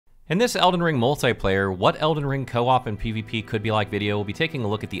In this Elden Ring Multiplayer, What Elden Ring Co-Op and PvP Could Be Like video, we'll be taking a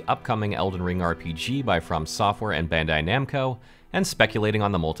look at the upcoming Elden Ring RPG by FromSoftware and Bandai Namco, and speculating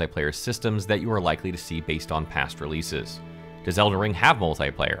on the multiplayer systems that you are likely to see based on past releases. Does Elden Ring have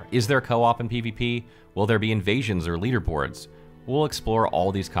multiplayer? Is there co-op and PvP? Will there be invasions or leaderboards? We'll explore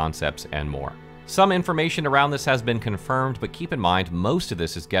all these concepts and more. Some information around this has been confirmed, but keep in mind most of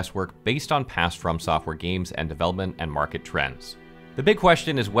this is guesswork based on past FromSoftware games and development and market trends. The big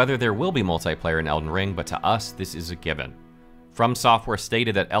question is whether there will be multiplayer in Elden Ring, but to us, this is a given. FromSoftware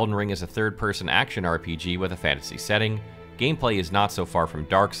stated that Elden Ring is a third-person action RPG with a fantasy setting. Gameplay is not so far from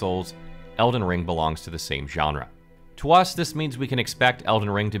Dark Souls. Elden Ring belongs to the same genre. To us, this means we can expect Elden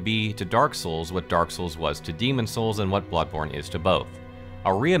Ring to be to Dark Souls what Dark Souls was to Demon Souls and what Bloodborne is to both. A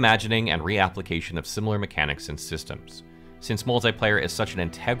reimagining and reapplication of similar mechanics and systems. Since multiplayer is such an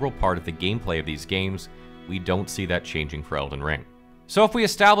integral part of the gameplay of these games, we don't see that changing for Elden Ring. So if we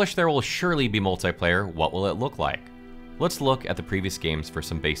establish there will surely be multiplayer, what will it look like? Let's look at the previous games for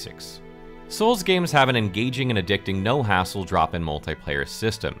some basics. Souls games have an engaging and addicting no-hassle drop-in multiplayer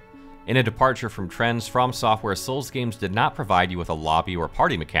system. In a departure from trends, FromSoftware Souls games did not provide you with a lobby or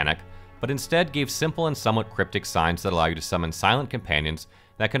party mechanic, but instead gave simple and somewhat cryptic signs that allow you to summon silent companions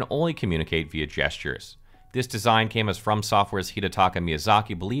that can only communicate via gestures. This design came as FromSoftware's Hidetaka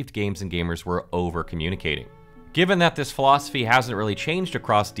Miyazaki believed games and gamers were over-communicating. Given that this philosophy hasn't really changed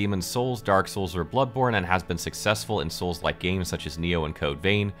across Demon Souls, Dark Souls, or Bloodborne and has been successful in Souls-like games such as Nioh and Code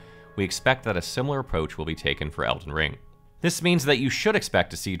Vein, we expect that a similar approach will be taken for Elden Ring. This means that you should expect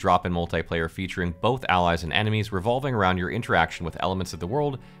to see drop-in multiplayer featuring both allies and enemies revolving around your interaction with elements of the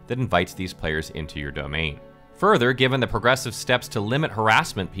world that invites these players into your domain. Further, given the progressive steps to limit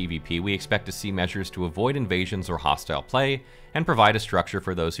harassment PvP, we expect to see measures to avoid invasions or hostile play, and provide a structure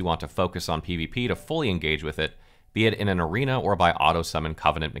for those who want to focus on PvP to fully engage with it, be it in an arena or by auto-summon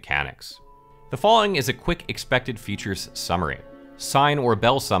Covenant mechanics. The following is a quick expected features summary. Sign or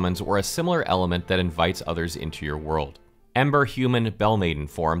bell summons or a similar element that invites others into your world. Ember Human Bell Maiden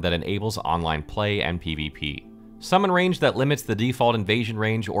form that enables online play and PvP. Summon range that limits the default invasion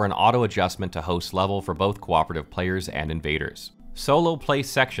range or an auto adjustment to host level for both cooperative players and invaders. Solo play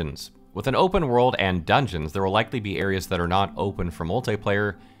sections. With an open world and dungeons, there will likely be areas that are not open for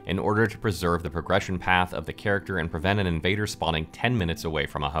multiplayer in order to preserve the progression path of the character and prevent an invader spawning 10 minutes away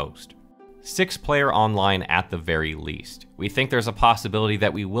from a host. 6-player online at the very least. We think there's a possibility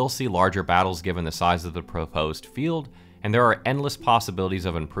that we will see larger battles given the size of the proposed field, and there are endless possibilities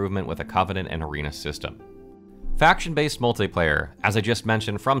of improvement with a Covenant and arena system. Faction-based multiplayer. As I just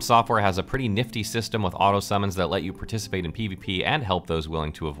mentioned, FromSoftware has a pretty nifty system with auto-summons that let you participate in PvP and help those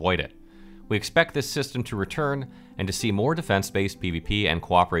willing to avoid it. We expect this system to return and to see more defense-based PvP and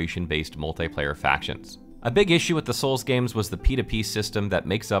cooperation-based multiplayer factions. A big issue with the Souls games was the P2P system that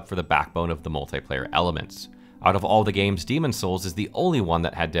makes up for the backbone of the multiplayer elements. Out of all the games, Demon Souls is the only one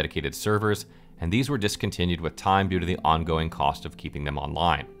that had dedicated servers, and these were discontinued with time due to the ongoing cost of keeping them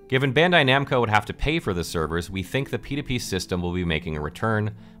online. Given Bandai Namco would have to pay for the servers, we think the P2P system will be making a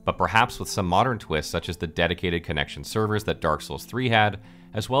return, but perhaps with some modern twists such as the dedicated connection servers that Dark Souls 3 had,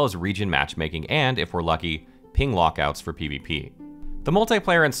 as well as region matchmaking and, if we're lucky, ping lockouts for PvP. The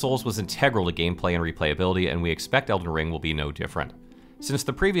multiplayer in Souls was integral to gameplay and replayability, and we expect Elden Ring will be no different. Since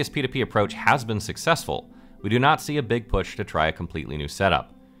the previous P2P approach has been successful, we do not see a big push to try a completely new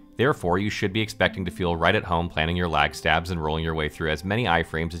setup. Therefore, you should be expecting to feel right at home planning your lag stabs and rolling your way through as many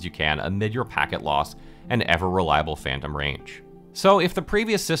iframes as you can amid your packet loss and ever-reliable phantom range. So if the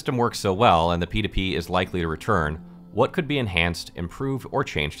previous system works so well and the P2P is likely to return, what could be enhanced, improved, or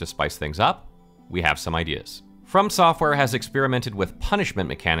changed to spice things up? We have some ideas. FromSoftware has experimented with punishment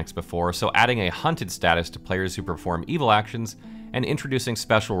mechanics before, so adding a hunted status to players who perform evil actions and introducing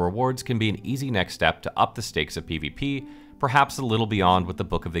special rewards can be an easy next step to up the stakes of PvP, perhaps a little beyond what the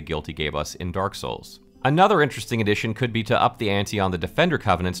Book of the Guilty gave us in Dark Souls. Another interesting addition could be to up the ante on the Defender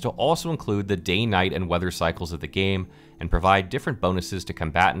Covenants to also include the day, night, and weather cycles of the game and provide different bonuses to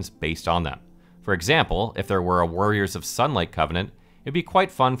combatants based on them. For example, if there were a Warriors of Sunlight Covenant, it'd be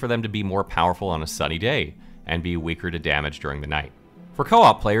quite fun for them to be more powerful on a sunny day and be weaker to damage during the night. For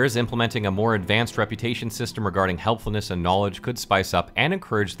co-op players, implementing a more advanced reputation system regarding helpfulness and knowledge could spice up and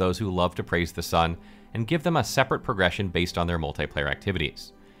encourage those who love to praise the sun and give them a separate progression based on their multiplayer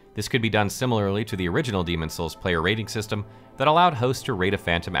activities. This could be done similarly to the original Demon Souls player rating system that allowed hosts to rate a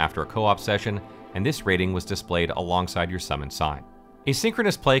phantom after a co-op session, and this rating was displayed alongside your summon sign.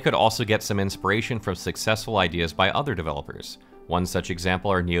 Asynchronous play could also get some inspiration from successful ideas by other developers. One such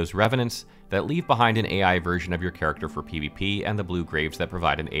example are Nioh's Revenants that leave behind an AI version of your character for PvP, and the Blue Graves that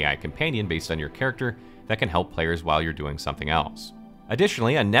provide an AI companion based on your character that can help players while you're doing something else.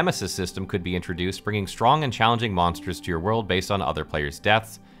 Additionally, a nemesis system could be introduced, bringing strong and challenging monsters to your world based on other players'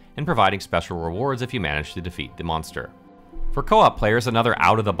 deaths, and providing special rewards if you manage to defeat the monster. For co-op players, another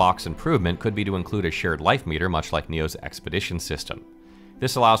out-of-the-box improvement could be to include a shared life meter, much like Nioh's expedition system.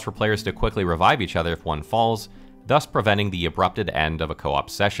 This allows for players to quickly revive each other if one falls, thus preventing the abrupted end of a co-op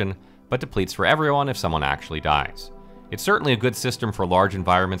session, but depletes for everyone if someone actually dies. It's certainly a good system for large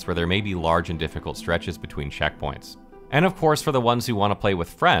environments where there may be large and difficult stretches between checkpoints. And of course, for the ones who want to play with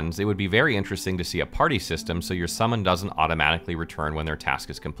friends, it would be very interesting to see a party system so your summon doesn't automatically return when their task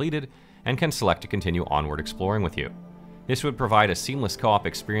is completed and can select to continue onward exploring with you. This would provide a seamless co-op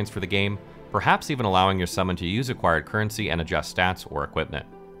experience for the game, perhaps even allowing your summon to use acquired currency and adjust stats or equipment.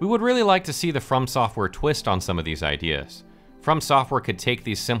 We would really like to see the FromSoftware twist on some of these ideas. FromSoftware could take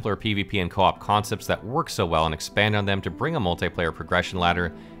these simpler PvP and co-op concepts that work so well and expand on them to bring a multiplayer progression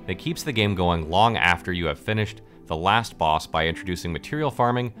ladder that keeps the game going long after you have finished the last boss by introducing material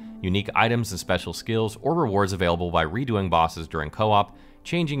farming, unique items and special skills, or rewards available by redoing bosses during co-op,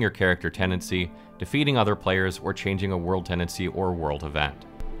 changing your character tendency, defeating other players, or changing a world tendency or world event.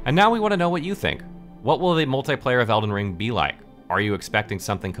 And now we want to know what you think. What will the multiplayer of Elden Ring be like? Are you expecting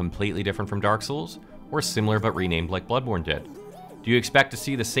something completely different from Dark Souls, or similar but renamed like Bloodborne did? Do you expect to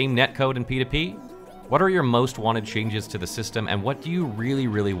see the same netcode in P2P? What are your most wanted changes to the system, and what do you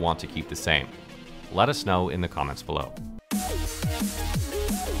really want to keep the same? Let us know in the comments below.